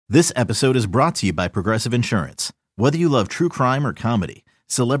This episode is brought to you by Progressive Insurance. Whether you love true crime or comedy,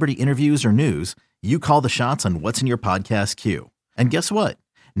 celebrity interviews or news, you call the shots on what's in your podcast queue. And guess what?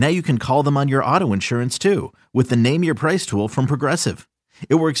 Now you can call them on your auto insurance too with the Name Your Price tool from Progressive.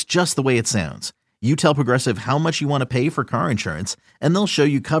 It works just the way it sounds. You tell Progressive how much you want to pay for car insurance, and they'll show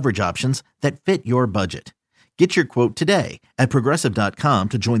you coverage options that fit your budget. Get your quote today at Progressive.com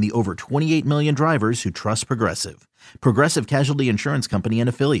to join the over 28 million drivers who trust Progressive. Progressive Casualty Insurance Company and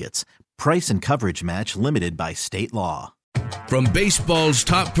Affiliates. Price and coverage match limited by state law. From baseball's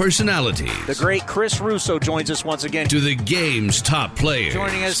top personalities, the great Chris Russo joins us once again, to the game's top players.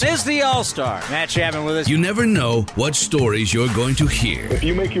 Joining us is the All-Star, Matt Chapman with us. You never know what stories you're going to hear. If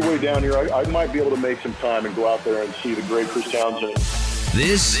you make your way down here, I might be able to make some time and go out there and see the great Chris Townsend.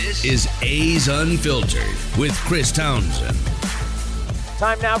 This is A's Unfiltered with Chris Townsend.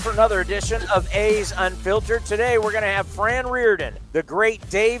 Time now for another edition of A's Unfiltered. Today we're going to have Fran Riordan, the great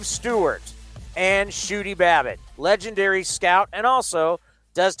Dave Stewart, and Shooty Babbitt, legendary scout, and also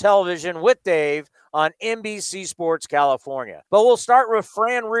does television with Dave on NBC Sports California. But we'll start with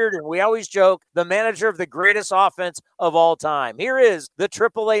Fran Riordan. We always joke, the manager of the greatest offense of all time. Here is the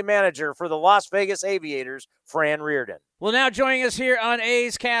AAA manager for the Las Vegas Aviators, Fran Riordan. Well, now joining us here on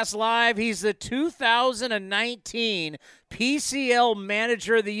A's Cast Live, he's the 2019 PCL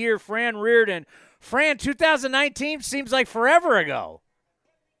Manager of the Year, Fran Riordan. Fran, 2019 seems like forever ago.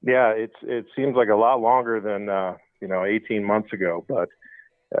 Yeah, it seems like a lot longer than 18 months ago, but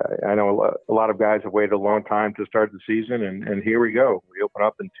I know a lot of guys have waited a long time to start the season, and here we go. We open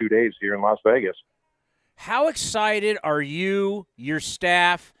up in 2 days here in Las Vegas. How excited are you, your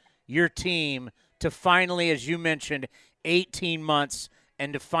staff, your team to finally, as you mentioned, 18 months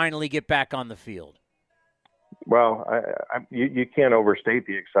and to finally get back on the field? Well, you can't overstate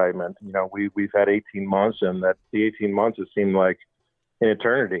the excitement. You know, we've had 18 months, and that the 18 months has seemed like an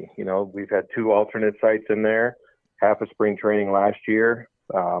eternity. You know, we've had 2 alternate sites in there, half a spring training last year,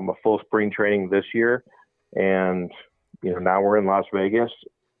 a full spring training this year, and now we're in Las Vegas.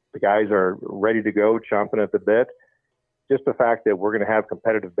 The guys are ready to go, chomping at the bit. Just the fact that we're going to have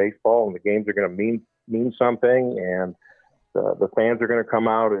competitive baseball and the games are going to mean something, and the fans are going to come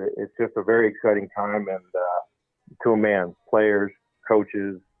out. It's just a very exciting time, and to a man, players,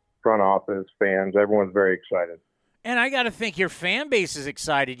 coaches, front office, fans, everyone's very excited. And I got to think your fan base is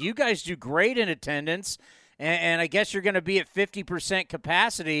excited. You guys do great in attendance, and I guess you're going to be at 50%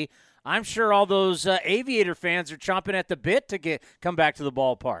 capacity. I'm sure all those Aviator fans are chomping at the bit to come back to the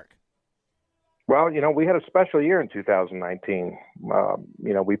ballpark. Well, we had a special year in 2019.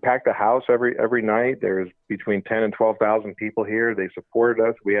 We packed the house every night. There's between 10 and 12,000 people here. They supported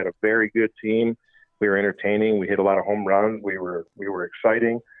us. We had a very good team. We were entertaining. We hit a lot of home runs. We were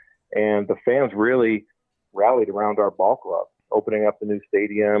exciting, and the fans really rallied around our ball club, opening up the new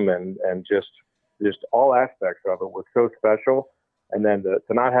stadium, and just all aspects of it was so special. And then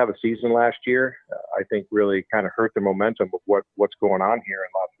to not have a season last year, I think really kind of hurt the momentum of what's going on here in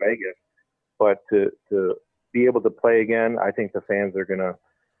Las Vegas. But to be able to play again, I think the fans are going to,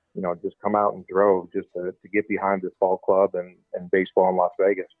 just come out in droves just to get behind this ball club and baseball in Las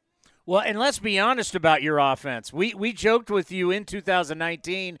Vegas. Well, and let's be honest about your offense. We joked with you in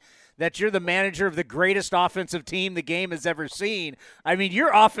 2019 that you're the manager of the greatest offensive team the game has ever seen. I mean,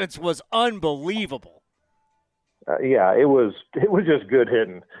 your offense was unbelievable. Yeah, it was just good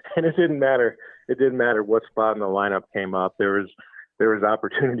hitting, and it didn't matter. It didn't matter what spot in the lineup came up. There was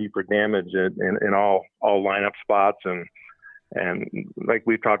opportunity for damage in all lineup spots, and like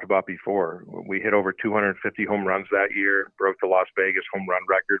we've talked about before, we hit over 250 home runs that year, broke the Las Vegas home run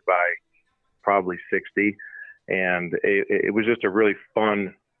record by probably 60, and it was just a really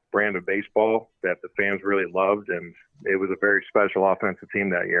fun brand of baseball that the fans really loved, and it was a very special offensive team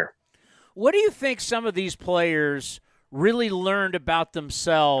that year. What do you think some of these players really learned about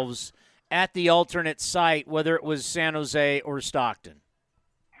themselves at the alternate site, whether it was San Jose or Stockton?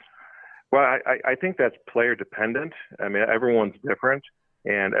 Well, I think that's player dependent. I mean, everyone's different,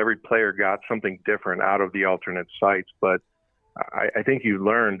 and every player got something different out of the alternate sites. But I think you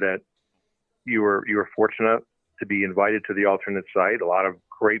learned that you were fortunate to be invited to the alternate site. A lot of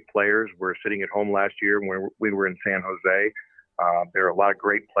great players were sitting at home last year when we were in San Jose. There are a lot of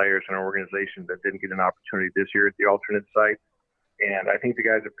great players in our organization that didn't get an opportunity this year at the alternate site. And I think the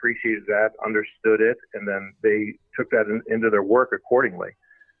guys appreciated that, understood it, and then they took that into their work accordingly,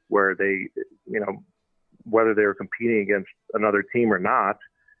 where they, whether they were competing against another team or not,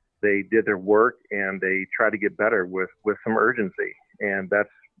 they did their work and they tried to get better with some urgency. And that's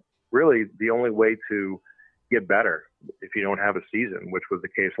really the only way to get better if you don't have a season, which was the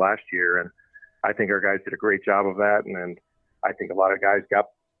case last year. And I think our guys did a great job of that. And I think a lot of guys got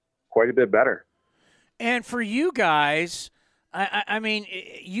quite a bit better. And for you guys, I mean,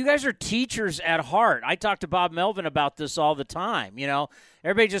 you guys are teachers at heart. I talk to Bob Melvin about this all the time. You know,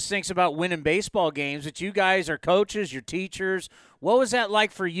 everybody just thinks about winning baseball games, but you guys are coaches, you're teachers. What was that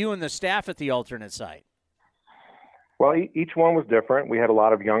like for you and the staff at the alternate site? Well, each one was different. We had a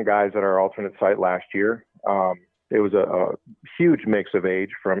lot of young guys at our alternate site last year. It was a huge mix of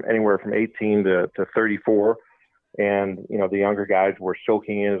age, from anywhere from 18 to 34. And, you know, the younger guys were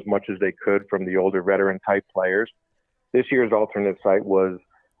soaking in as much as they could from the older veteran-type players. This year's alternate site was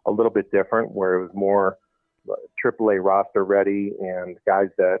a little bit different, where it was more AAA roster ready and guys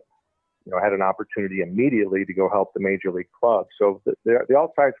that, you know, had an opportunity immediately to go help the major league club. So the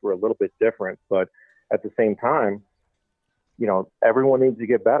alt sites were a little bit different, but at the same time, you know, everyone needs to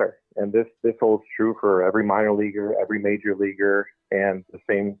get better. And this holds true for every minor leaguer, every major leaguer, and the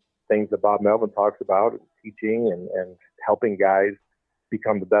same things that Bob Melvin talks about, teaching and helping guys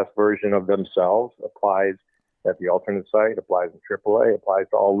become the best version of themselves, applies at the alternate site, applies in AAA, applies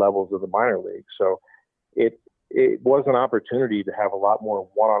to all levels of the minor league. So it was an opportunity to have a lot more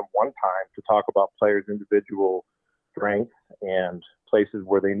one-on-one time to talk about players' individual strengths and places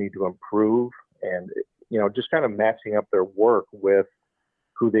where they need to improve, and, you know, just kind of matching up their work with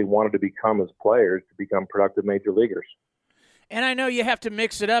who they wanted to become as players to become productive major leaguers. And I know you have to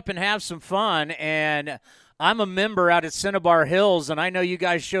mix it up and have some fun, and I'm a member out at Cinnabar Hills, and I know you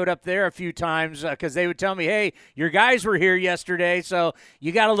guys showed up there a few times because they would tell me, hey, your guys were here yesterday, so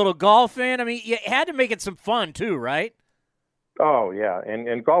you got a little golf in. I mean, you had to make it some fun too, right? Oh, yeah,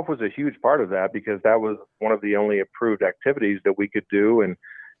 and golf was a huge part of that, because that was one of the only approved activities that we could do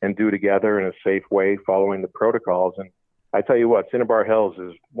and do together in a safe way, following the protocols. And I tell you what, Cinnabar Hills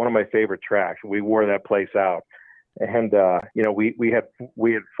is one of my favorite tracks. We wore that place out. And, you know, we had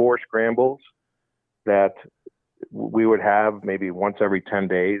 4 scrambles that we would have maybe once every 10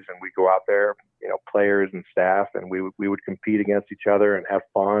 days. And we'd go out there, you know, players and staff, and we would compete against each other and have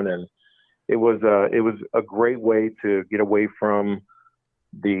fun. And it was a great way to get away from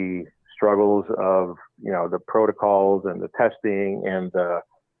the struggles of, you know, the protocols and the testing and the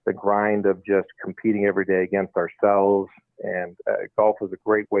grind of just competing every day against ourselves. And golf was a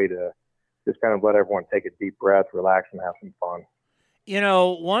great way to just kind of let everyone take a deep breath, relax, and have some fun. You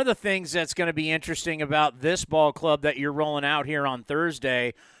know, one of the things that's going to be interesting about this ball club that you're rolling out here on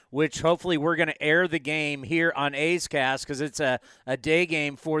Thursday, which hopefully we're going to air the game here on A's Cast because it's a day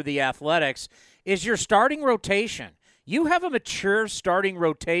game for the Athletics, is your starting rotation. You have a mature starting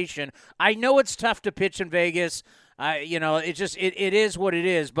rotation. I know it's tough to pitch in Vegas. You know, it is what it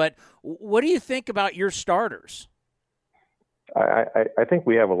is. But what do you think about your starters? I think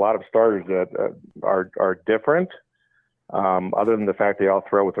we have a lot of starters that are different, other than the fact they all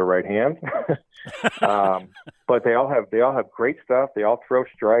throw with their right hand. But they all have great stuff. They all throw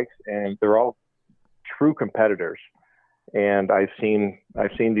strikes, and they're all true competitors. And I've seen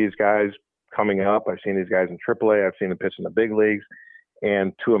these guys coming up. I've seen these guys in AAA. I've seen them pitch in the big leagues.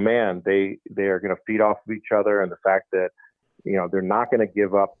 And to a man, they are going to feed off of each other. And the fact that, you know, they're not going to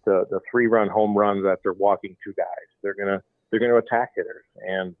give up the 3-run home run that they're walking 2 guys. They're going to attack hitters.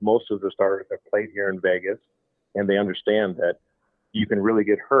 And most of the starters have played here in Vegas, and they understand that you can really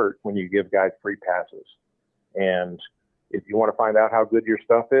get hurt when you give guys free passes. And if you want to find out how good your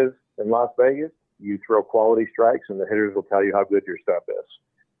stuff is in Las Vegas, you throw quality strikes, and the hitters will tell you how good your stuff is.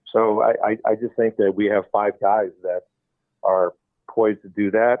 So I just think that we have 5 guys that are poised to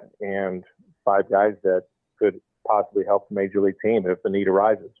do that, and 5 guys that could possibly help the major league team if the need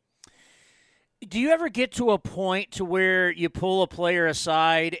arises. Do you ever get to a point to where you pull a player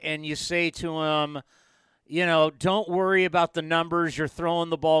aside and you say to him, you know, don't worry about the numbers, you're throwing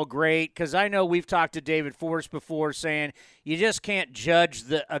the ball great? Because I know we've talked to David Force before saying you just can't judge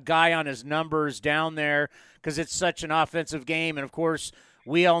a guy on his numbers down there because it's such an offensive game. And, of course,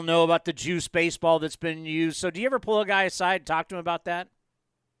 we all know about the juice baseball that's been used. So do you ever pull a guy aside and talk to him about that?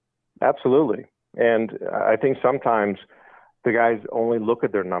 Absolutely. And I think sometimes the guys only look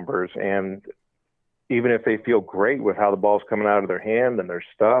at their numbers, and even if they feel great with how the ball's coming out of their hand and their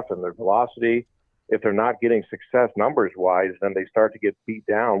stuff and their velocity, if they're not getting success numbers-wise, then they start to get beat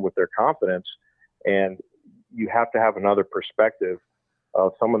down with their confidence. And you have to have another perspective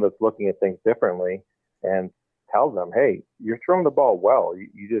of someone that's looking at things differently and tell them, hey, you're throwing the ball well.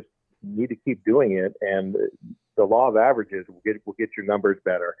 You just need to keep doing it, and the law of averages will get your numbers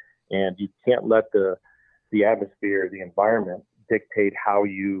better. And you can't let the atmosphere, the environment dictate how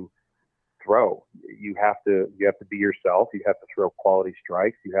you throw. You have to be yourself. You have to throw quality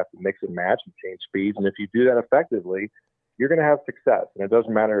strikes. You have to mix and match and change speeds. And if you do that effectively, you're going to have success. And it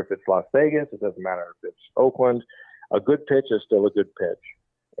doesn't matter if it's Las Vegas. It doesn't matter if it's Oakland. A good pitch is still a good pitch.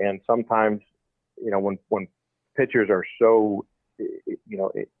 And sometimes, when pitchers are so,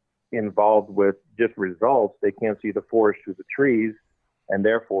 involved with just results, they can't see the forest through the trees, and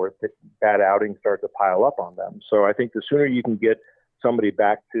therefore bad outings start to pile up on them. So I think the sooner you can get somebody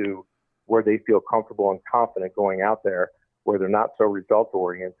back to where they feel comfortable and confident going out there, where they're not so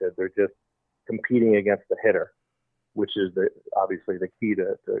result-oriented, they're just competing against the hitter, which is obviously the key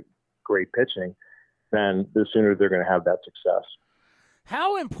to great pitching, then the sooner they're going to have that success.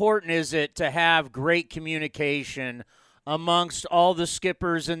 How important is it to have great communication amongst all the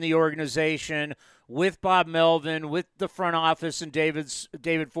skippers in the organization, with Bob Melvin, with the front office and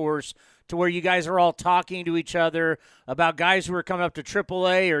David Force, to where you guys are all talking to each other about guys who are coming up to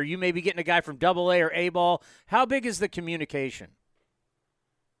AAA, or you may be getting a guy from AA or A-ball? How big is the communication?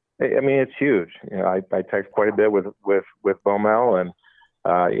 I mean, it's huge. I text quite a bit with Bomel, and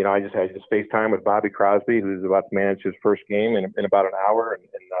I just FaceTime with Bobby Crosby, who's about to manage his first game in about an hour in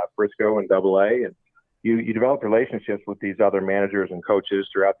Frisco and AA. And you develop relationships with these other managers and coaches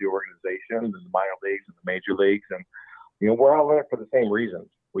throughout the organization, and the minor leagues and the major leagues, and we're all in it for the same reasons.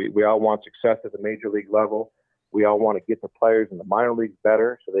 We all want success at the major league level. We all want to get the players in the minor leagues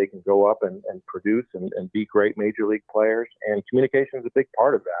better so they can go up and produce and be great major league players. And communication is a big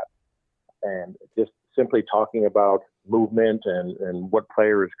part of that. And just simply talking about movement and what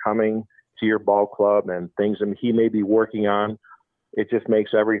player is coming to your ball club and things that he may be working on, it just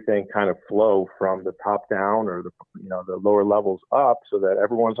makes everything kind of flow from the top down, or the lower levels up, so that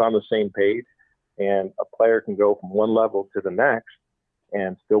everyone's on the same page and a player can go from one level to the next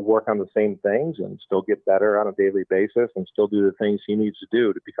and still work on the same things and still get better on a daily basis and still do the things he needs to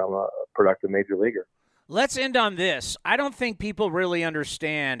do to become a productive major leaguer. Let's end on this. I don't think people really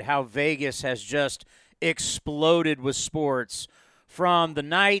understand how Vegas has just exploded with sports, from the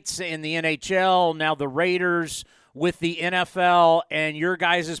Knights in the NHL, now the Raiders with the NFL, and your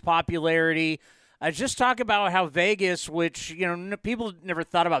guys' popularity. Just talk about how Vegas, which, people never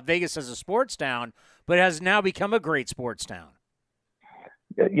thought about Vegas as a sports town, but has now become a great sports town.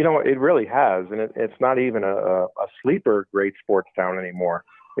 It really has, and it's not even a sleeper great sports town anymore.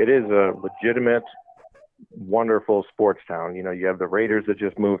 It is a legitimate, wonderful sports town. You have the Raiders that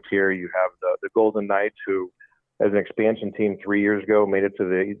just moved here. You have the Golden Knights, who, as an expansion team 3 years ago, made it to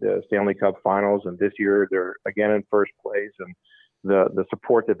the Stanley Cup Finals, and this year they're again in first place. And the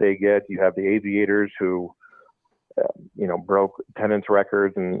support that they get. You have the Aviators, who broke attendance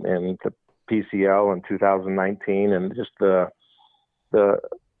records in the PCL in 2019, and just the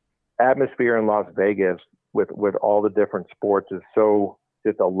atmosphere in Las Vegas with all the different sports is so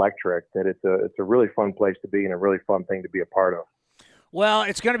just electric that it's a really fun place to be and a really fun thing to be a part of. Well,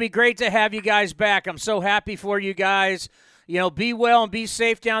 it's going to be great to have you guys back. I'm so happy for you guys. Be well and be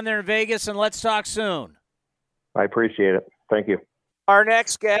safe down there in Vegas, and let's talk soon. I appreciate it. Thank you. Our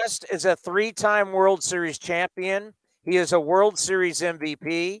next guest is a 3-time World Series champion. He is a World Series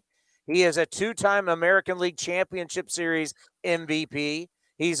MVP. He is a 2-time American League Championship Series MVP.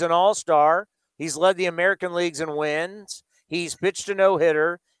 He's an all-star. He's led the American Leagues in wins. He's pitched a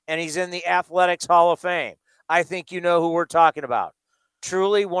no-hitter, and he's in the Athletics Hall of Fame. I think you know who we're talking about.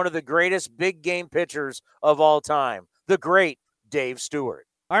 Truly one of the greatest big-game pitchers of all time, the great Dave Stewart.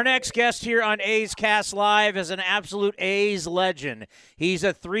 Our next guest here on A's Cast Live is an absolute A's legend. He's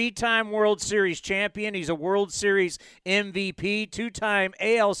a 3-time World Series champion. He's a World Series MVP, 2-time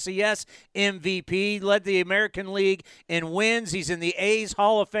ALCS MVP, led the American League in wins. He's in the A's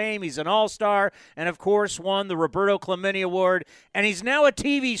Hall of Fame. He's an all-star and, of course, won the Roberto Clemente Award. And he's now a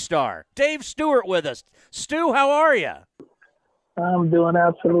TV star. Dave Stewart with us. Stu, how are you? I'm doing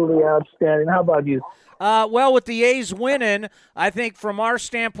absolutely outstanding. How about you? Well, with the A's winning, I think from our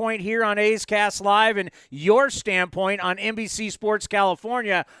standpoint here on A's Cast Live and your standpoint on NBC Sports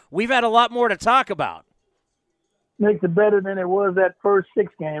California, we've had a lot more to talk about. Makes it better than it was that first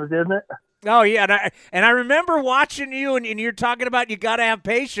 6 games, isn't it? Oh, yeah, and I remember watching you, and you're talking about you got to have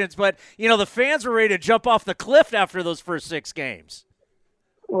patience, but, the fans were ready to jump off the cliff after those first 6 games.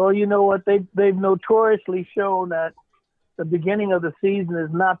 Well, you know what? They've notoriously shown that the beginning of the season is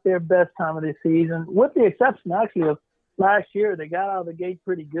not their best time of the season, with the exception actually of last year. They got out of the gate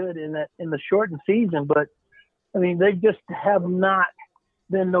pretty good in the shortened season, but I mean, they just have not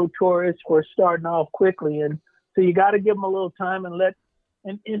been notorious for starting off quickly. And so you got to give them a little time and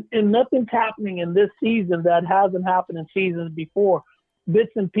nothing's happening in this season that hasn't happened in seasons before.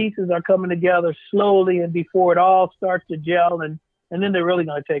 Bits and pieces are coming together slowly, and before it all starts to gel, and then they're really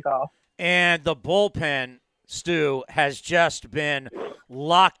going to take off. And the bullpen, Stu, has just been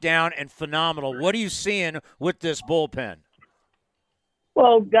locked down and phenomenal. What are you seeing with this bullpen?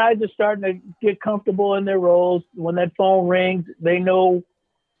 Well, guys are starting to get comfortable in their roles. When that phone rings, they know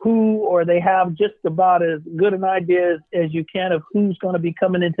or they have just about as good an idea as you can of who's going to be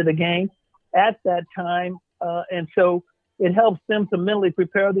coming into the game at that time. And so it helps them to mentally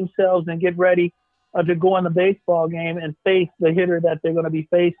prepare themselves and get ready to go in the baseball game and face the hitter that they're going to be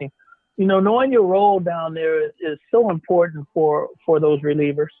facing. You know, knowing your role down there is so important for those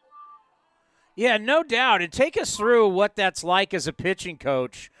relievers. Yeah, no doubt. And take us through what that's like as a pitching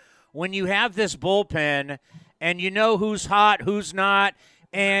coach when you have this bullpen and you know who's hot, who's not,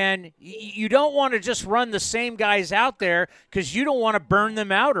 and you don't want to just run the same guys out there because you don't want to burn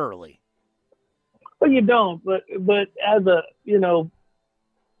them out early. Well, you don't, but as a, you know,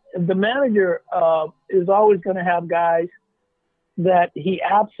 the manager is always going to have guys that he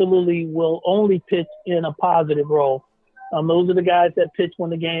absolutely will only pitch in a positive role. Those are the guys that pitch when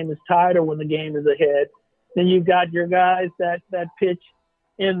the game is tied or when the game is ahead. Then you've got your guys that pitch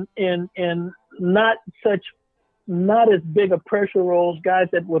in not as big a pressure roles, guys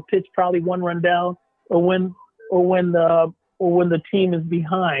that will pitch probably one run down or when the team is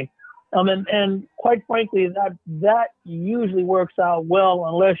behind. And quite frankly, that usually works out well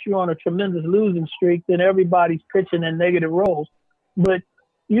unless you're on a tremendous losing streak. Then everybody's pitching in negative roles. But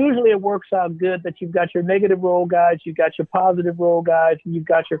usually it works out good that you've got your negative role guys, you've got your positive role guys, and you've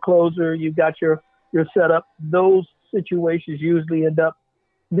got your closer, you've got your setup. Those situations usually end up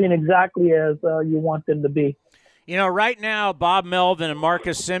being exactly as you want them to be. You know, right now, Bob Melvin and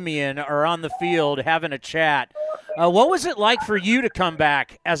Marcus Semien are on the field having a chat. What was it like for you to come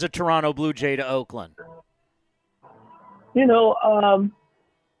back as a Toronto Blue Jay to Oakland? You know,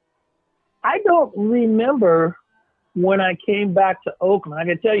 I don't remember when I came back to Oakland. I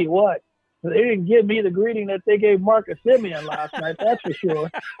can tell you what, they didn't give me the greeting that they gave Marcus Semien last night, that's for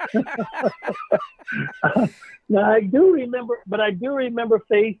sure. Now, I do remember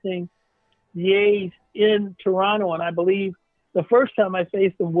facing the A's in Toronto, and I believe the first time I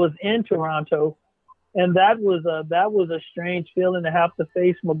faced them was in Toronto, and that was a strange feeling to have to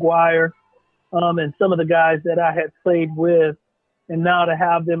face McGuire and some of the guys that I had played with, and now to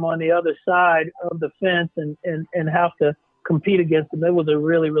have them on the other side of the fence and have to compete against them. It was a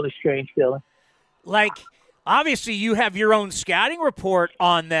really, really strange feeling. Like, obviously you have your own scouting report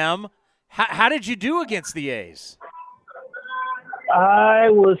on them. How did you do against the A's? I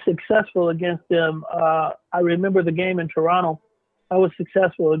was successful against them. I remember the game in Toronto. I was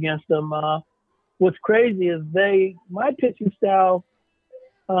successful against them. What's crazy is my pitching style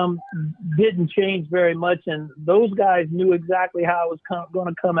didn't change very much, and those guys knew exactly how I was going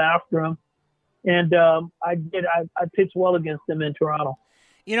to come after them. And I pitched well against them in Toronto.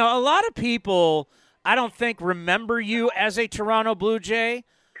 You know, a lot of people, I don't think, remember you as a Toronto Blue Jay,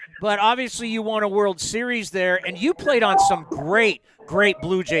 but obviously you won a World Series there, and you played on some great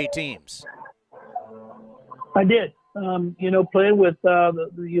Blue Jay teams. I did. Playing with,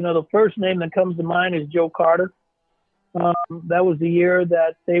 the first name that comes to mind is Joe Carter. That was the year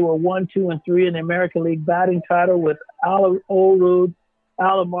that they were 1, 2, and 3 in the American League batting title with Olerud,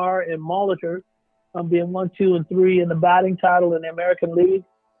 Alomar, and Molitor being 1, 2, and 3 in the batting title in the American League.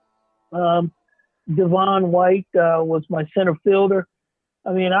 Devon White was my center fielder.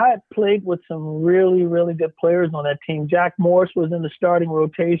 I mean, I had played with some really, really good players on that team. Jack Morse was in the starting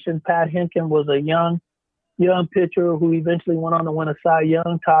rotation. Pat Hinken was a young pitcher who eventually went on to win a Cy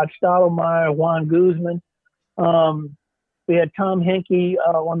Young. Todd Stottlemyre, Juan Guzman. We had Tom Henke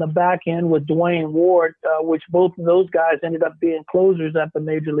on the back end with Dwayne Ward, which both of those guys ended up being closers at the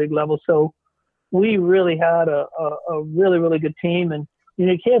major league level. So we really had a really, really good team. And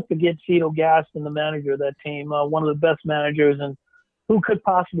you can't forget Cito Gaston, the manager of that team, one of the best managers, and who could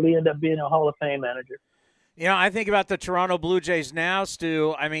possibly end up being a Hall of Fame manager. You know, I think about the Toronto Blue Jays now,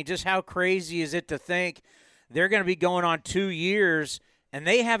 Stu. I mean, just how crazy is it to think they're going to be going on 2 years, and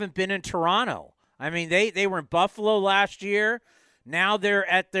they haven't been in Toronto. I mean, they were in Buffalo last year. Now they're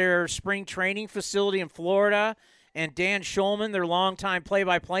at their spring training facility in Florida. And Dan Schulman, their longtime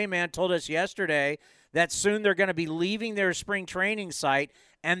play-by-play man, told us yesterday that soon they're going to be leaving their spring training site,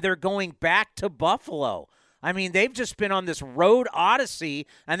 and they're going back to Buffalo. I mean, they've just been on this road odyssey,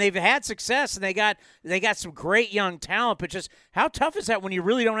 and they've had success, and they got some great young talent. But just how tough is that when you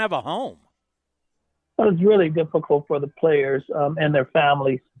really don't have a home? Well, it's really difficult for the players and their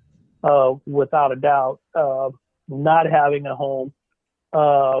families, without a doubt. Not having a home,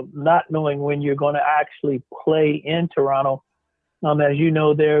 not knowing when you're going to actually play in Toronto. As you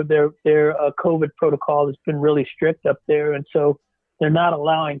know, their COVID protocol has been really strict up there, and so they're not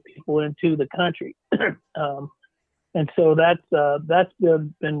allowing people into the country. And so that's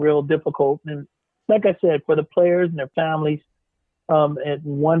been real difficult. And like I said, for the players and their families, at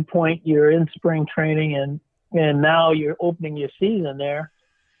one point you're in spring training and now you're opening your season there.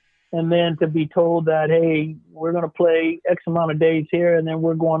 and then to be told that, hey, we're going to play X amount of days here, and then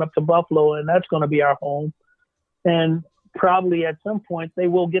we're going up to Buffalo, and that's going to be our home. And probably at some point they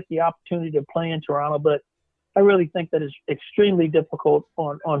will get the opportunity to play in Toronto, but I really think that is extremely difficult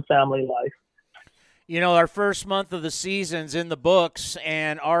on family life. You know, our first month of the season's in the books,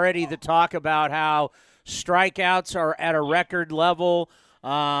 and already the talk about how strikeouts are at a record level.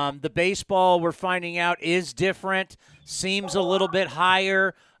 The baseball, we're finding out, is different, seems a little bit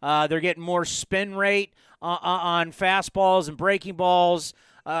higher. They're getting more spin rate on fastballs and breaking balls.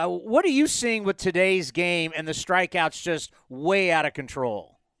 What are you seeing with today's game and the strikeouts just way out of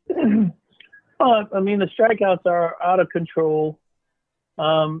control? I mean, the strikeouts are out of control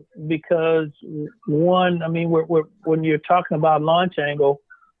because, one, I mean, when you're talking about launch angle,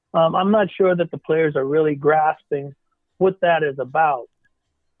 I'm not sure that the players are really grasping what that is about.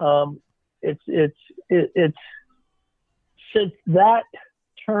 It's since that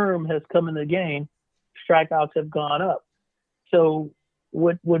term has come in the game, strikeouts have gone up. So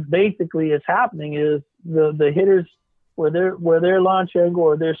what basically is happening is the hitters, where their launch angle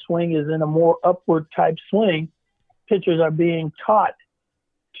or their swing is in a more upward type swing, pitchers are being taught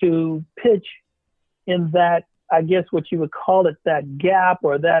to pitch in that, I guess what you would call it, that gap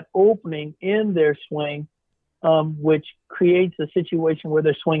or that opening in their swing, which creates a situation where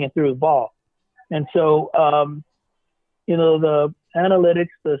they're swinging through the ball. And so, the analytics,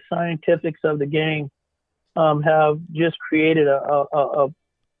 the scientifics of the game have just created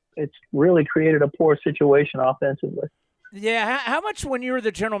it's really created a poor situation offensively. Yeah, how much, when you were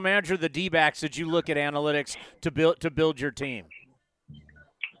the general manager of the D-backs, did you look at analytics to build your team?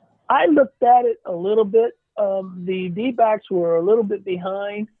 I looked at it a little bit. The D-backs were a little bit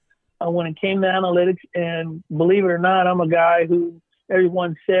behind when it came to analytics, and believe it or not, I'm a guy who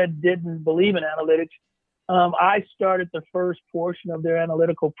everyone said didn't believe in analytics. I started the first portion of their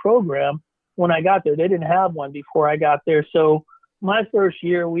analytical program when I got there. They didn't have one before I got there. So my first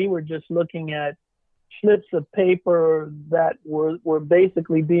year, we were just looking at slips of paper that were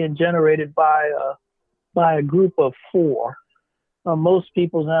basically being generated by a group of 4. Most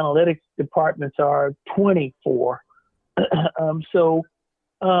people's analytics departments are 24.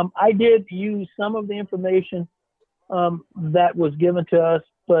 I did use some of the information that was given to us,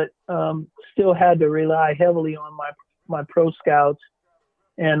 but still had to rely heavily on my pro scouts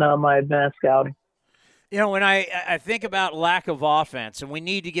and my advanced scouting. You know, when I think about lack of offense, and we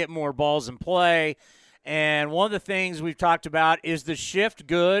need to get more balls in play, and one of the things we've talked about is the shift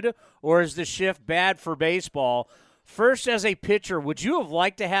good or is the shift bad for baseball? First, as a pitcher, would you have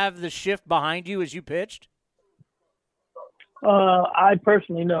liked to have the shift behind you as you pitched? I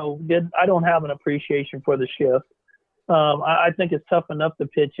personally I don't have an appreciation for the shift. I think it's tough enough to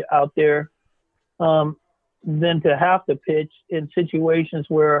pitch out there than to have to pitch in situations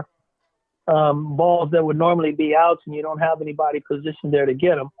where balls that would normally be outs and you don't have anybody positioned there to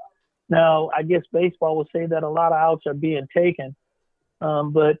get them. Now, I guess baseball will say that a lot of outs are being taken,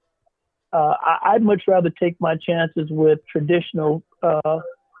 but I'd much rather take my chances with traditional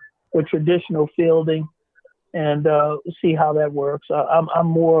fielding and see how that works. I'm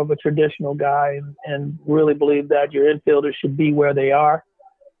more of a traditional guy and really believe that your infielders should be where they are,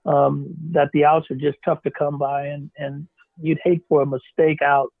 that the outs are just tough to come by, and you'd hate for a mistake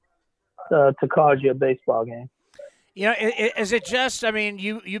out to cause you a baseball game. You know, is it just, I mean,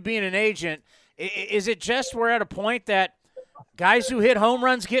 you being an agent, is it just we're at a point that guys who hit home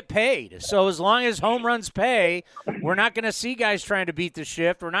runs get paid? So as long as home runs pay, we're not going to see guys trying to beat the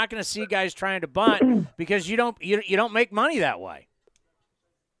shift. We're not going to see guys trying to bunt because you don't make money that way.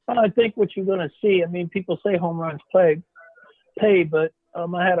 Well, I think what you're going to see, I mean, people say home runs pay, but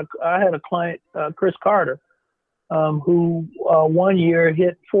I had a client, Chris Carter, who one year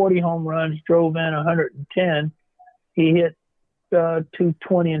hit 40 home runs, drove in 110. He hit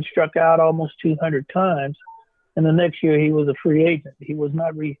 220 and struck out almost 200 times. And the next year he was a free agent. He was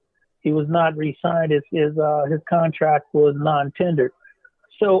not re-signed. His contract was non-tendered.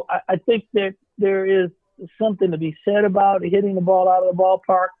 So I think that there is something to be said about hitting the ball out of the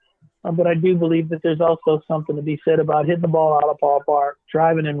ballpark. But I do believe that there's also something to be said about hitting the ball out of the ballpark,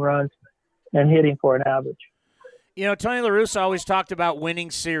 driving in runs, and hitting for an average. You know, Tony La Russa always talked about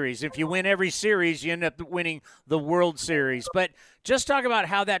winning series. If you win every series, you end up winning the World Series. But just talk about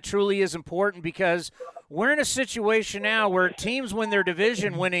how that truly is important, because we're in a situation now where teams win their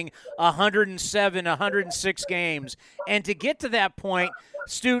division winning 107, 106 games. And to get to that point,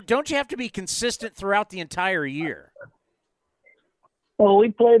 Stu, don't you have to be consistent throughout the entire year? Well, I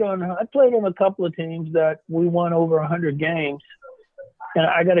played on a couple of teams that we won over 100 games. And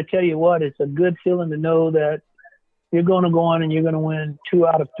I got to tell you what, it's a good feeling to know that you're going to go on and you're going to win 2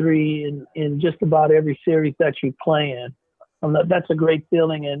 out of 3 in just about every series that you play in. That's a great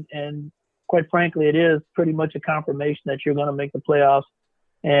feeling, and quite frankly, it is pretty much a confirmation that you're going to make the playoffs.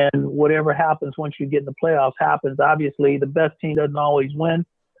 And whatever happens once you get in the playoffs happens. Obviously, the best team doesn't always win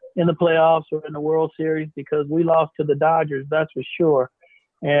in the playoffs or in the World Series, because we lost to the Dodgers, that's for sure.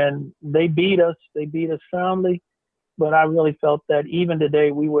 And they beat us. They beat us soundly. But I really felt that even today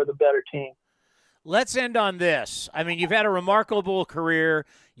we were the better team. Let's end on this. I mean, you've had a remarkable career.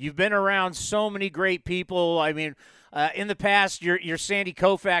 You've been around so many great people. I mean, in the past, your Sandy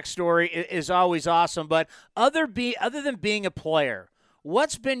Koufax story is always awesome. But other than being a player,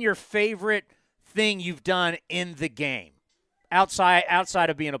 what's been your favorite thing you've done in the game outside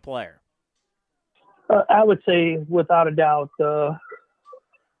of being a player? I would say, without a doubt, I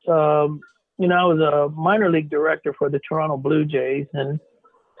was a minor league director for the Toronto Blue Jays, and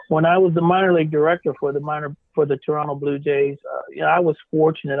when I was the minor league director for the Toronto Blue Jays, I was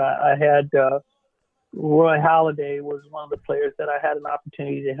fortunate. I had Roy Halladay was one of the players that I had an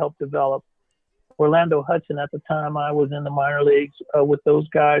opportunity to help develop. Orlando Hudson, at the time I was in the minor leagues with those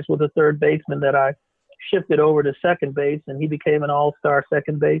guys, was a third baseman that I shifted over to second base, and he became an all-star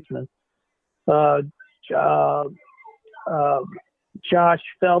second baseman. Josh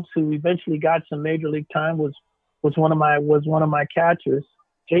Phelps, who eventually got some major league time, was one of my catchers.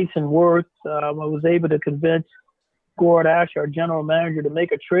 Jason Worth, I was able to convince Gord Ash, our general manager, to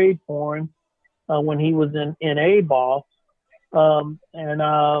make a trade for him when he was in A ball,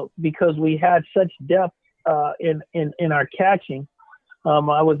 and because we had such depth in our catching,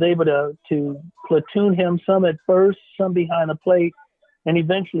 I was able to platoon him, some at first, some behind the plate, and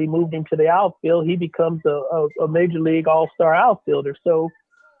eventually moved into the outfield. He becomes a major league all-star outfielder. So,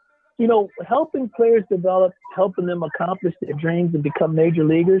 helping players develop, helping them accomplish their dreams and become major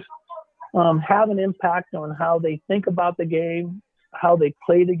leaguers, have an impact on how they think about the game, how they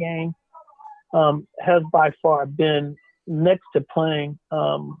play the game, has by far been, next to playing,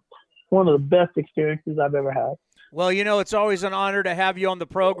 one of the best experiences I've ever had. Well, it's always an honor to have you on the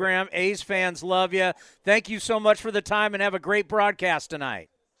program. A's fans love you. Thank you so much for the time, and have a great broadcast tonight.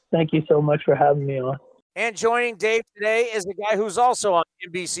 Thank you so much for having me on. And joining Dave today is the guy who's also on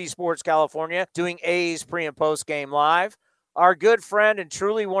NBC Sports California doing A's pre- and post-game live, our good friend and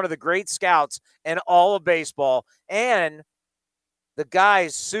truly one of the great scouts in all of baseball, and the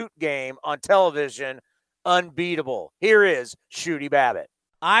guy's suit game on television, unbeatable. Here is Shooty Babbitt.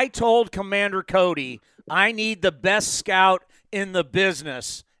 I told Commander Cody I need the best scout in the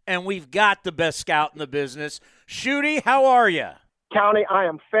business, and we've got the best scout in the business. Shooty, how are you? County, I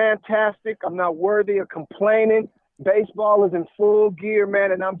am fantastic. I'm not worthy of complaining. Baseball is in full gear,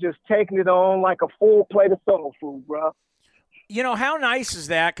 man, and I'm just taking it on like a full plate of soul food, bro. How nice is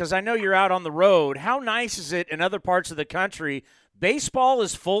that? Because I know you're out on the road. How nice is it in other parts of the country? Baseball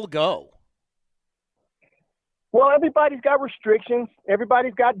is full go. Well, everybody's got restrictions.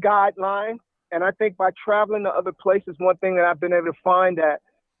 Everybody's got guidelines. And I think by traveling to other places, one thing that I've been able to find that,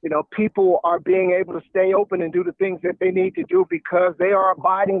 people are being able to stay open and do the things that they need to do because they are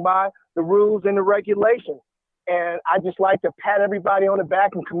abiding by the rules and the regulations. And I just like to pat everybody on the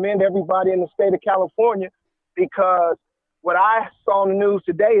back and commend everybody in the state of California, because what I saw in the news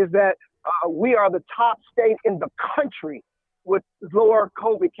today is that we are the top state in the country with lower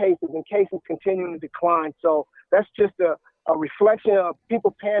COVID cases and cases continuing to decline. So that's just a reflection of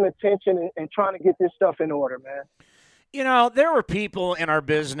people paying attention and trying to get this stuff in order, man. There were people in our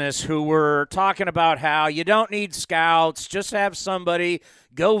business who were talking about how you don't need scouts, just have somebody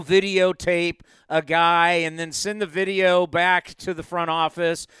go videotape a guy and then send the video back to the front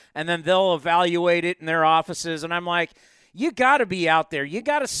office, and then they'll evaluate it in their offices. And I'm like, you got to be out there. You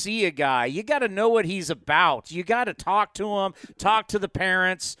got to see a guy. You got to know what he's about. You got to talk to him, talk to the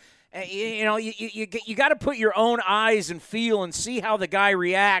parents. You got to put your own eyes and feel and see how the guy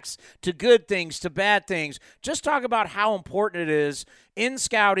reacts to good things, to bad things. Just talk about how important it is in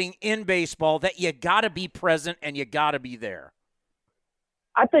scouting, in baseball, that you got to be present and you got to be there.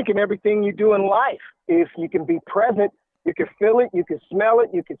 I think in everything you do in life, if you can be present, you can feel it, you can smell it,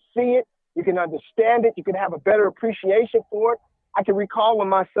 you can see it, you can understand it, you can have a better appreciation for it. I can recall when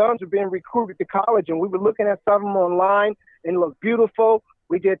my sons were being recruited to college and we were looking at some of them online and looked beautiful.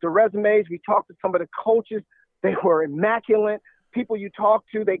 We did the resumes. We talked to some of the coaches. They were immaculate. People you talked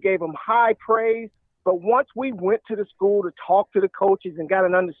to, they gave them high praise. But once we went to the school to talk to the coaches and got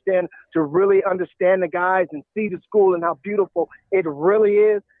to really understand the guys and see the school and how beautiful it really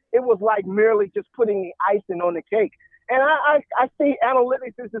is, it was like merely just putting the icing on the cake. And I see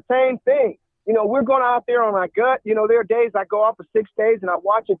analytics is the same thing. We're going out there on our gut. There are days I go out for 6 days and I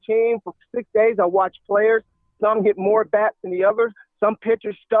watch a team. For 6 days, I watch players. Some get more bats than the others. Some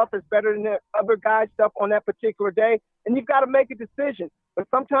pitchers' stuff is better than the other guy's stuff on that particular day. And you've got to make a decision. But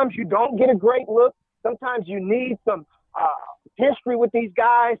sometimes you don't get a great look. Sometimes you need some history with these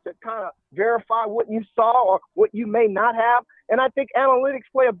guys to kind of verify what you saw or what you may not have. And I think analytics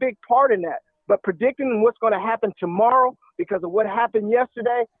play a big part in that. But predicting what's going to happen tomorrow because of what happened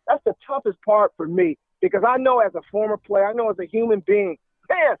yesterday, that's the toughest part for me. Because I know as a former player, I know as a human being,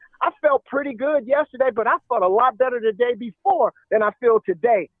 man, I felt pretty good yesterday, but I felt a lot better the day before than I feel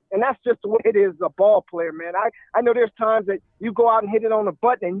today. And that's just the way it is as a ball player, man. I know there's times that you go out and hit it on the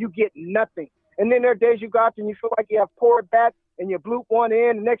button and you get nothing. And then there are days you go out and you feel like you have poor at bat and you bloop one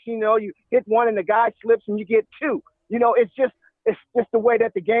in. And next thing you know, you hit one and the guy slips and you get two. You know, it's just the way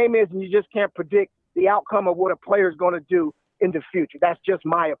that the game is, and you just can't predict the outcome of what a player is going to do in the future. That's just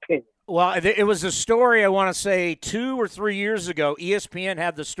my opinion. Well, it was a story, I want to say 2 or 3 years ago. ESPN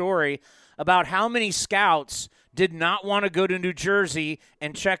had the story about how many scouts did not want to go to New Jersey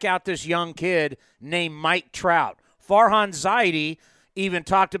and check out this young kid named Mike Trout. Farhan Zaidi even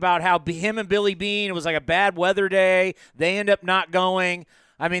talked about how him and Billy Beane, it was like a bad weather day. They end up not going.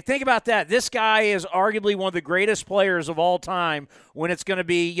 I mean, think about that. This guy is arguably one of the greatest players of all time when it's going to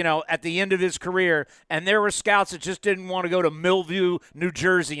be, you know, at the end of his career. And there were scouts that just didn't want to go to Millview, New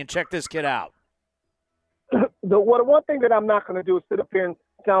Jersey and check this kid out. The one thing that I'm not going to do is sit up here and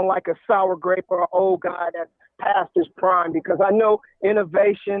sound like a sour grape or an old guy that's past his prime, because I know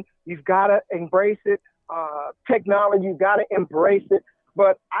innovation, you've got to embrace it. Technology, you've got to embrace it.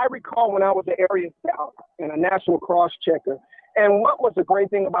 But I recall when I was an area scout and a national cross-checker, and what was the great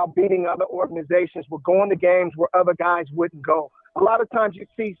thing about beating other organizations were going to games where other guys wouldn't go. A lot of times you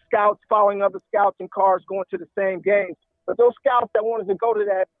see scouts following other scouts in cars going to the same games. But those scouts that wanted to go to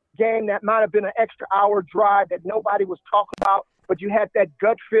that game that might have been an extra hour drive that nobody was talking about, but you had that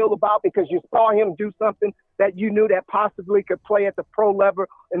gut feel about because you saw him do something that you knew that possibly could play at the pro level.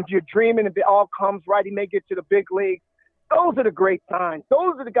 And if you're dreaming, if it all comes right, he may get to the big league. Those are the great signs.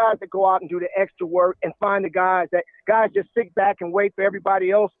 Those are the guys that go out and do the extra work and find the guys just sit back and wait for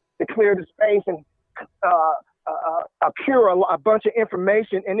everybody else to clear the space and accrue a bunch of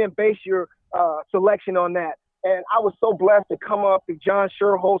information and then base your selection on that. And I was so blessed to come up with John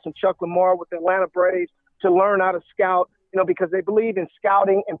Sherholtz and Chuck Lamar with the Atlanta Braves to learn how to scout, you know, because they believe in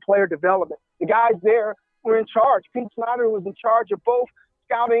scouting and player development. The guys there were in charge. Pete Snyder was in charge of both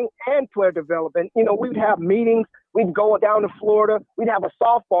scouting and player development. You know, we'd have meetings. We'd go down to Florida. We'd have a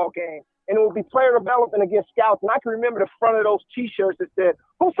softball game, and it would be player development against scouts. And I can remember the front of those T-shirts that said,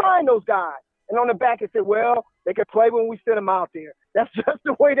 "Who signed those guys?" And on the back it said, "Well, they could play when we send them out there." That's just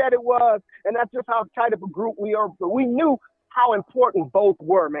the way that it was, and that's just how tight of a group we are. But we knew how important both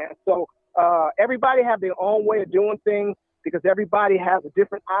were, man. So everybody have their own way of doing things because everybody has a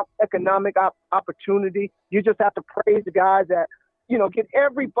different economic opportunity. You just have to praise the guys that, you know, get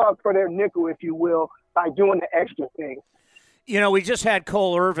every buck for their nickel, if you will, by doing the extra thing. You know, we just had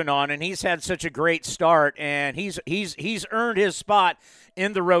Cole Irvin on, and he's had such a great start, and he's earned his spot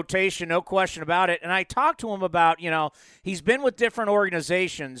in the rotation, no question about it. And I talked to him about, you know, he's been with different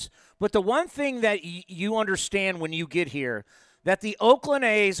organizations, but the one thing that you understand when you get here, that the Oakland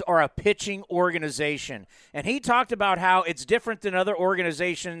A's are a pitching organization. And he talked about how it's different than other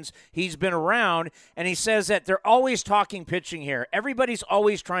organizations he's been around, and he says that they're always talking pitching here. Everybody's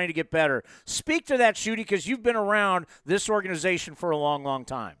always trying to get better. Speak to that, Shooty, because you've been around this organization for a long, long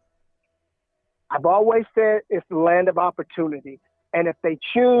time. I've always said it's the land of opportunity. And if they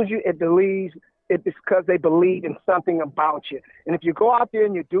choose you, it's because they believe in something about you. And if you go out there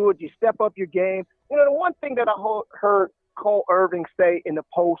and you do it, you step up your game. You know, the one thing that I heard Cole Irvin say in the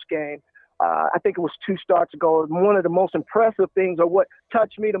post game, I think it was 2 starts ago, one of the most impressive things, or what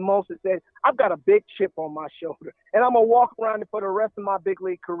touched me the most, is that I've got a big chip on my shoulder, and I'm going to walk around it for the rest of my big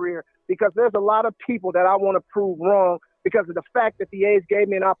league career, because there's a lot of people that I want to prove wrong because of the fact that the A's gave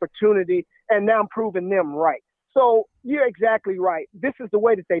me an opportunity, and now I'm proving them right. So you're exactly right. This is the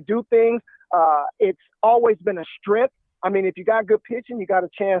way that they do things. It's always been a strength. I mean, if you got good pitching, you got a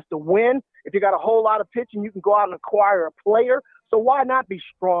chance to win. If you got a whole lot of pitching, you can go out and acquire a player. So why not be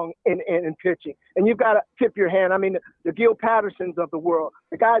strong in pitching? And you've got to tip your hand. I mean, the Gil Pattersons of the world,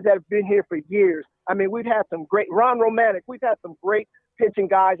 the guys that have been here for years. I mean, we've had some great – Ron Romanek, we've had some great pitching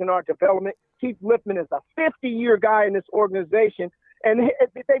guys in our development. Keith Lippman is a 50-year guy in this organization, and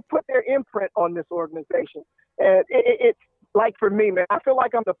they put their imprint on this organization. And it's like, for me, man, I feel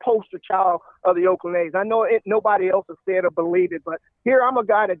like I'm the poster child of the Oakland A's. I know nobody else has said or believed it, but here I'm a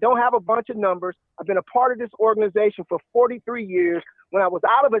guy that don't have a bunch of numbers. I've been a part of this organization for 43 years. When I was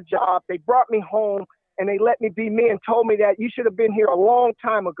out of a job, they brought me home, and they let me be me and told me that you should have been here a long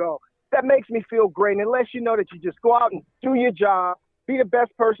time ago. that makes me feel great. And it lets you know that you just go out and do your job, be the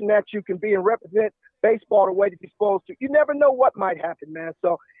best person that you can be, and represent baseball the way that you're supposed to. You never know what might happen, man.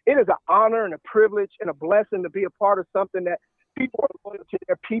 So it is an honor and a privilege and a blessing to be a part of something that people are loyal to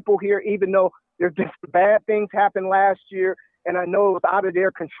their people here, even though there's just bad things happened last year, and I know it was out of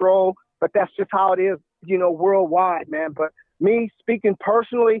their control, but that's just how it is, worldwide, man. But me speaking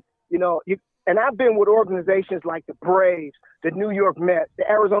personally, and I've been with organizations like the Braves, the New York Mets, the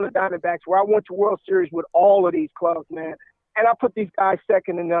Arizona Diamondbacks, where I went to World Series with all of these clubs, man. And I put these guys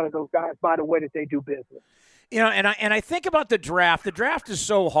second to none of those guys by the way that they do business. And I think about the draft. The draft is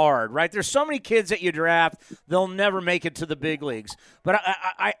so hard, right? There's so many kids that you draft, they'll never make it to the big leagues. But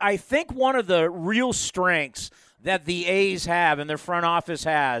I think one of the real strengths that the A's have and their front office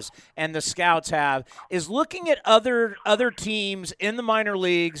has and the scouts have is looking at other teams in the minor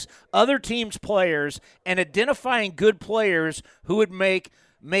leagues, other teams' players, and identifying good players who would make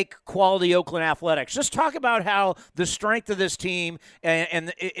quality Oakland Athletics. Just talk about how the strength of this team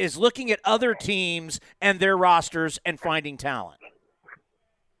and is looking at other teams and their rosters and finding talent.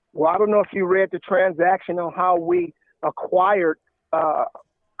 Well, I don't know if you read the transaction on how we acquired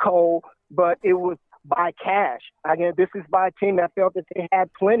Cole, but it was by cash. Again, this is by a team that felt that they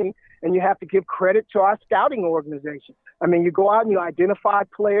had plenty, and you have to give credit to our scouting organization. I mean, you go out and you identify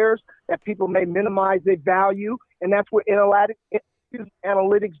players that people may minimize their value, and that's where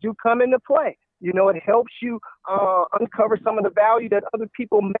analytics do come into play. It helps you uncover some of the value that other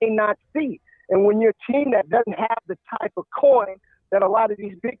people may not see. And when you're a team that doesn't have the type of coin that a lot of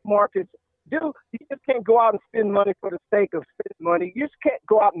these big markets do, you just can't go out and spend money for the sake of spending money. You just can't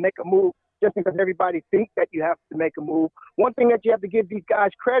go out and make a move just because everybody thinks that you have to make a move. One thing that you have to give these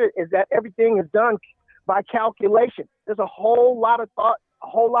guys credit is that everything is done by calculation. There's a whole lot of thought, a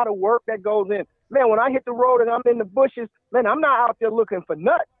whole lot of work that goes in. Man, when I hit the road and I'm in the bushes, man, I'm not out there looking for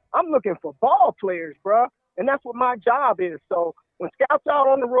nuts. I'm looking for ball players, bro. And that's what my job is. So when scouts out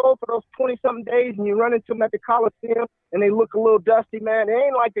on the road for those 20-something days and you run into them at the Coliseum and they look a little dusty, man, it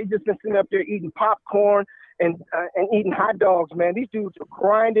ain't like they just been sitting up there eating popcorn and eating hot dogs, man. These dudes are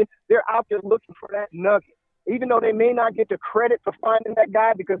grinding. They're out there looking for that nugget. Even though they may not get the credit for finding that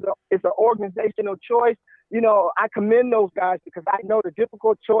guy because it's an organizational choice, I commend those guys because I know the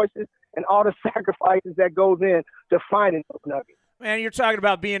difficult choices and all the sacrifices that goes in to finding those nuggets. Man, you're talking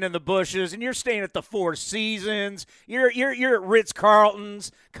about being in the bushes, and you're staying at the Four Seasons. You're at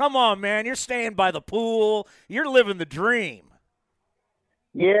Ritz-Carlton's. Come on, man. You're staying by the pool. You're living the dream.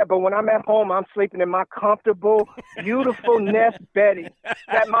 Yeah, but when I'm at home, I'm sleeping in my comfortable, beautiful nest bedding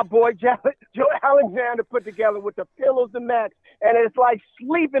that my boy Joe Alexander put together with the pillows and mats. And it's like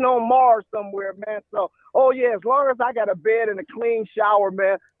sleeping on Mars somewhere, man. So, as long as I got a bed and a clean shower,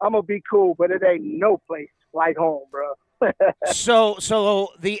 man, I'm going to be cool. But it ain't no place like home, bro. So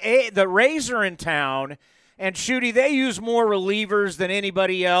the Rays are in town, and Shooty, they use more relievers than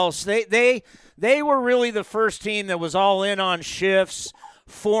anybody else. They were really the first team that was all in on shifts,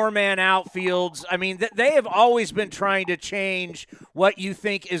 4-man outfields. I mean, they have always been trying to change what you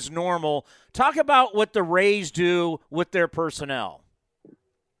think is normal. Talk about what the Rays do with their personnel.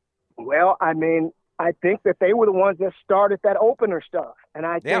 Well, I mean, I think that they were the ones that started that opener stuff, and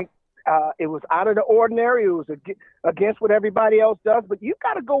I think it was out of the ordinary. It was against what everybody else does, but you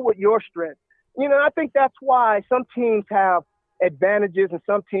got to go with your strength. I think that's why some teams have advantages and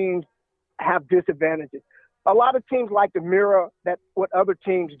some teams have disadvantages. A lot of teams like to mirror what other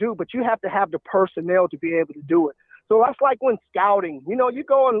teams do, but you have to have the personnel to be able to do it. So that's like when scouting, you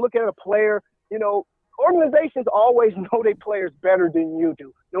go and look at a player, organizations always know their players better than you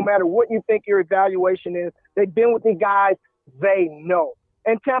do. No matter what you think your evaluation is, they've been with the guys, they know.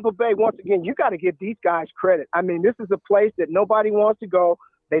 And Tampa Bay, once again, you got to give these guys credit. I mean, this is a place that nobody wants to go.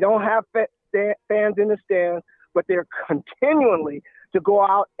 They don't have fans in the stands, but they're continually to go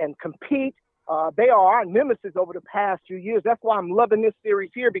out and compete. They are our nemesis over the past few years. That's why I'm loving this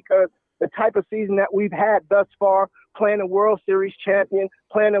series here, because the type of season that we've had thus far, playing a World Series champion,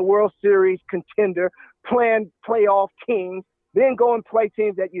 playing a World Series contender, playing playoff teams, then go and play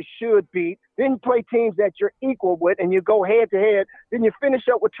teams that you should beat, then play teams that you're equal with, and you go head-to-head. Then you finish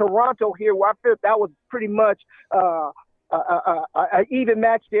up with Toronto here, where I feel that was pretty much an even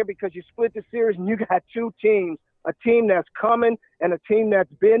match there, because you split the series and you got two teams, a team that's coming and a team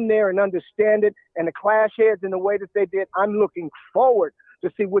that's been there and understand it, and the clash heads in the way that they did. I'm looking forward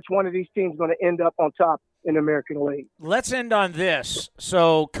to see which one of these teams is going to end up on top in the American League. Let's end on this.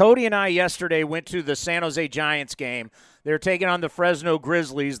 So Cody and I yesterday went to the San Jose Giants game. They're taking on the Fresno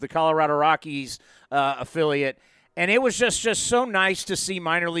Grizzlies, the Colorado Rockies affiliate. And it was just so nice to see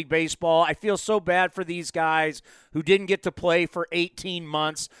minor league baseball. I feel so bad for these guys who didn't get to play for 18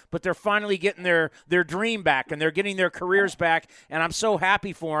 months, but they're finally getting their dream back, and they're getting their careers back, and I'm so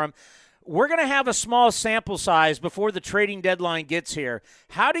happy for them. We're going to have a small sample size before the trading deadline gets here.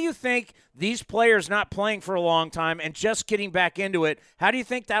 How do you think these players not playing for a long time and just getting back into it, how do you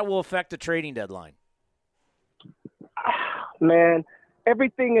think that will affect the trading deadline? Man,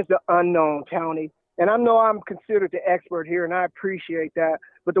 everything is the unknown, Tony. And I know I'm considered the expert here, and I appreciate that.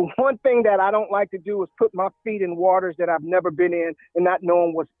 But the one thing that I don't like to do is put my feet in waters that I've never been in and not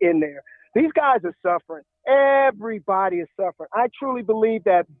knowing what's in there. These guys are suffering. Everybody is suffering. I truly believe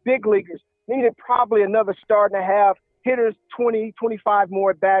that big leaguers needed probably another start and a half, hitters 20, 25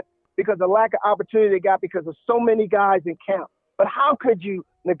 more at bats because of the lack of opportunity they got because of so many guys in camp. But how could you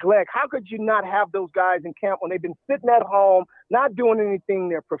neglect? How could you not have those guys in camp when they've been sitting at home, not doing anything?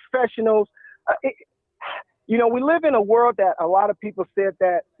 They're professionals. We live in a world that a lot of people said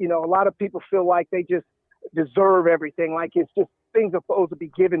that, a lot of people feel like they just deserve everything, like it's just things are supposed to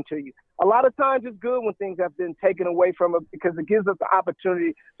be given to you. A lot of times it's good when things have been taken away from us because it gives us the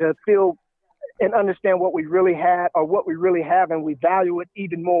opportunity to feel and understand what we really had or what we really have, and we value it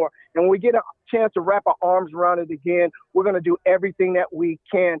even more. And when we get a chance to wrap our arms around it again, we're going to do everything that we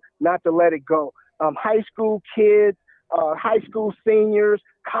can not to let it go. High school kids, high school seniors,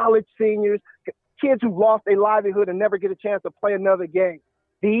 college seniors, kids who've lost their livelihood and never get a chance to play another game.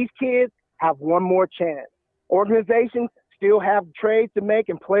 These kids have one more chance. Organizations still have trades to make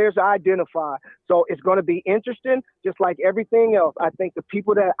and players to identify. So it's going to be interesting, just like everything else. I think the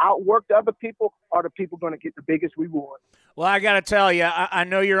people that outwork the other people are the people going to get the biggest reward. Well, I got to tell you, I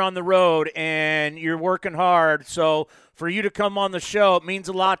know you're on the road and you're working hard. So for you to come on the show, it means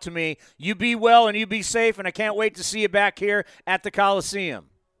a lot to me. You be well and you be safe, and I can't wait to see you back here at the Coliseum.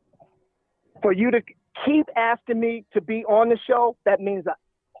 For you to keep asking me to be on the show, that means a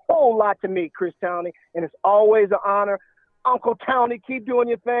whole lot to me, Chris Towney, and it's always an honor. Uncle Towney, keep doing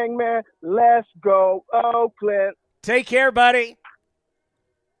your thing, man. Let's go, Oakland. Take care, buddy.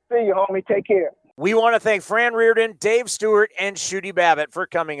 See you, homie. Take care. We want to thank Fran Riordan, Dave Stewart, and Shooty Babbitt for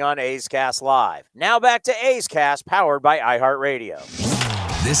coming on A's Cast Live. Now back to A's Cast, powered by iHeartRadio.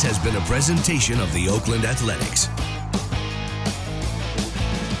 This has been a presentation of the Oakland Athletics.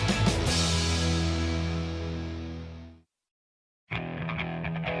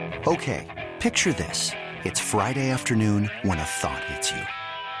 Okay, picture this. It's Friday afternoon when a thought hits you.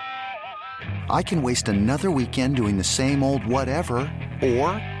 I can waste another weekend doing the same old whatever, or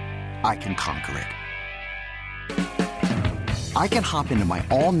I can conquer it. I can hop into my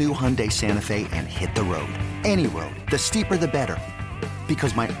all-new Hyundai Santa Fe and hit the road. Any road. The steeper, the better.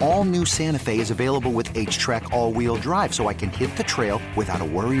 Because my all-new Santa Fe is available with H-Track all-wheel drive, so I can hit the trail without a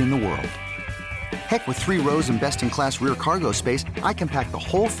worry in the world. Heck, with 3 rows and best-in-class rear cargo space, I can pack the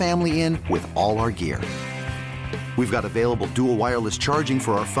whole family in with all our gear. We've got available dual wireless charging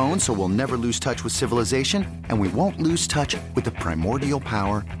for our phones, so we'll never lose touch with civilization, and we won't lose touch with the primordial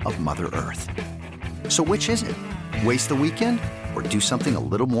power of Mother Earth. So which is it? Waste the weekend or do something a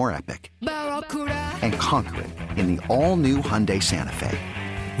little more epic? And conquer it in the all-new Hyundai Santa Fe.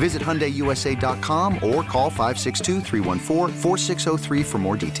 Visit HyundaiUSA.com or call 562-314-4603 for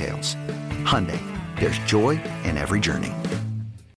more details. Hyundai, there's joy in every journey.